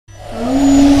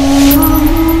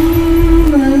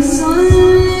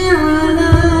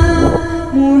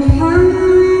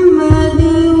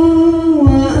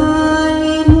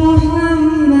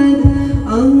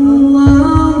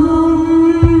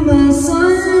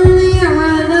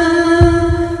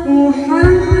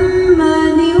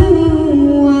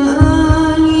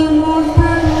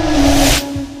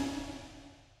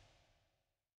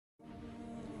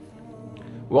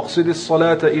أقصد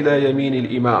الصلاة إلى يمين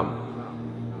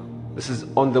الإمام. This is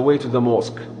on the way to the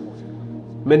mosque.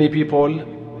 Many people,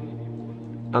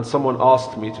 and someone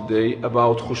asked me today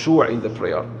about khushu' in the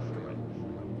prayer.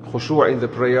 Khushu' in the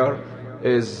prayer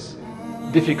is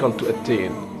difficult to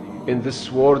attain in this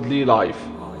worldly life.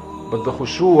 But the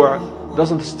khushu'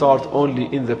 doesn't start only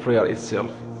in the prayer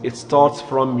itself. It starts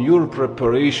from your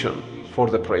preparation for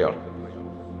the prayer.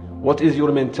 What is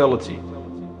your mentality?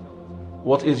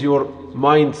 What is your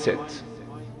mindset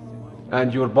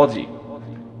and your body?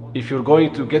 If you're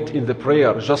going to get in the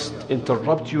prayer, just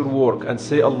interrupt your work and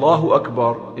say Allahu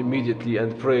Akbar immediately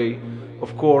and pray.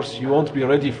 Of course, you won't be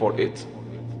ready for it.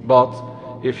 But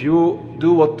if you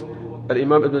do what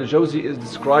Imam Ibn al-Jawzi is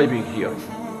describing here,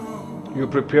 you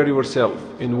prepare yourself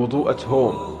in wudu at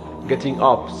home, getting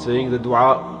up, saying the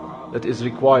dua that is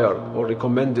required or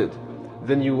recommended.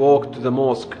 Then you walk to the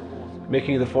mosque,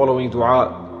 making the following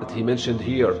dua that he mentioned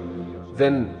here.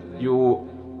 Then you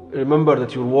remember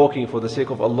that you're walking for the sake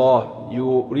of Allah.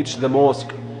 You reach the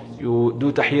mosque, you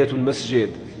do tahiyatul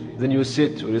masjid, then you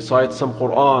sit, you recite some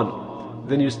Quran,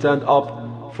 then you stand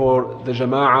up for the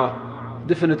jama'ah.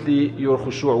 Definitely your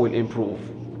khushu' will improve.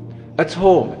 At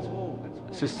home,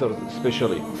 sisters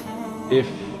especially, if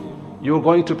you're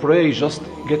going to pray, just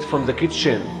get from the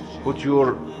kitchen, put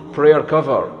your prayer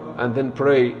cover and then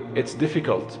pray. It's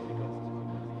difficult.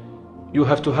 You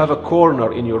have to have a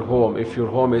corner in your home if your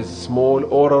home is small,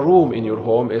 or a room in your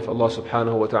home if Allah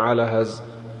subhanahu wa ta'ala has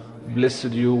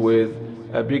blessed you with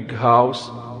a big house.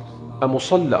 A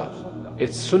musalla.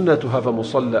 It's sunnah to have a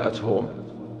musalla at home.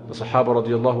 The Sahaba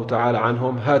radiallahu ta'ala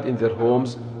anhum had in their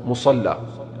homes musalla.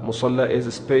 Musalla is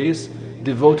a space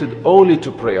devoted only to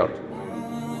prayer.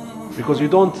 Because you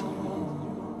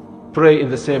don't pray in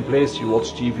the same place you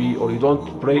watch TV, or you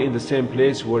don't pray in the same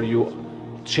place where you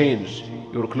change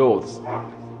your clothes.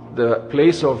 The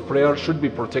place of prayer should be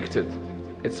protected.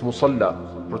 It's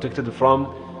musalla, protected from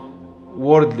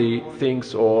worldly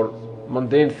things or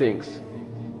mundane things.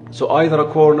 So either a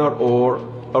corner or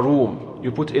a room, you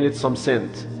put in it some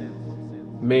scent.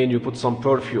 Men, you put some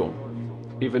perfume.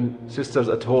 Even sisters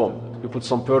at home, you put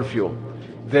some perfume.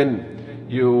 Then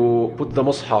you put the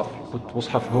mushaf, put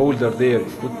mushaf holder there,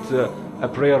 put a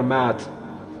prayer mat.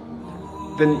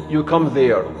 Then you come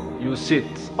there, you sit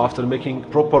after making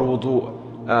proper wudu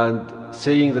and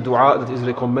saying the dua that is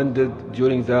recommended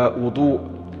during the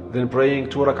wudu, then praying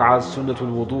 2 rak'ahs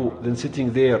sunnatul wudu, then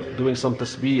sitting there doing some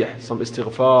tasbih, some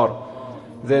istighfar.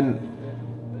 Then,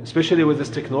 especially with this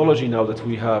technology now that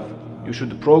we have, you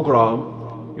should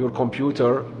program your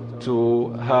computer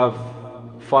to have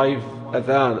 5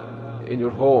 adhan in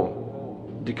your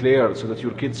home declared, so that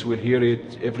your kids will hear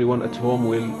it, everyone at home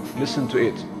will listen to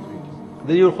it.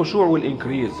 Then your khushu' will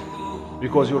increase,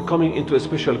 because you're coming into a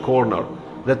special corner,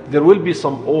 that there will be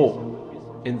some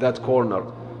awe in that corner.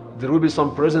 There will be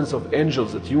some presence of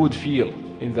angels that you would feel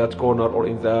in that corner or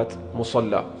in that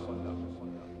musalla.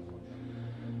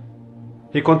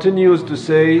 He continues to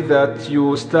say that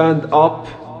you stand up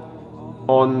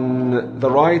on the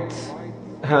right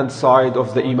hand side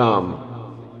of the imam.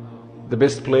 The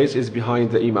best place is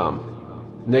behind the imam.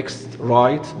 Next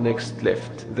right, next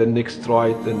left, then next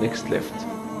right, then next left.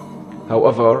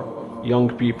 However,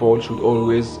 young people should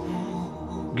always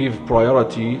give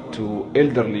priority to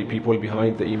elderly people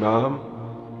behind the imam.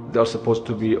 They are supposed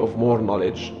to be of more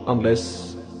knowledge,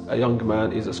 unless a young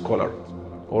man is a scholar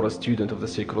or a student of the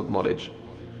sacred knowledge.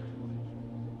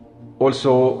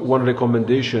 Also, one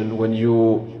recommendation: when you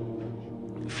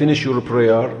finish your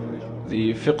prayer,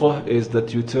 the fiqh is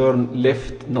that you turn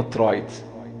left, not right.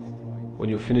 When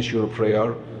you finish your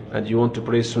prayer and you want to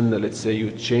pray sunnah, let's say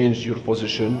you change your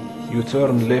position, you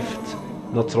turn left,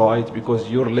 not right,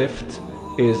 because your left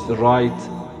is the right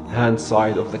hand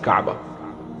side of the Kaaba,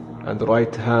 and the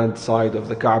right hand side of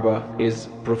the Kaaba is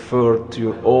preferred to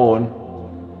your own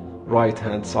right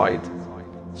hand side.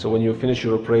 So when you finish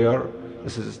your prayer,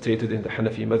 this is stated in the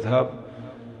Hanafi madhab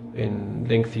in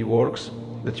lengthy works,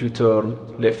 that you turn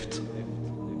left.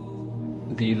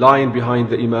 The line behind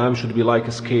the imam should be like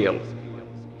a scale,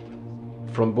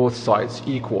 from both sides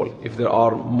equal. If there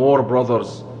are more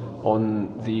brothers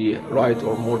on the right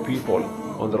or more people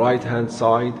on the right hand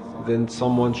side, then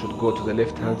someone should go to the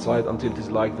left hand side until it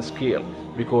is like the scale.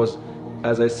 Because,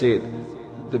 as I said,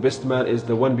 the best man is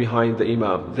the one behind the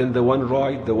imam, then the one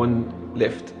right, the one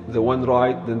left, the one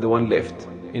right, then the one left,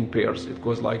 in pairs. It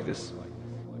goes like this.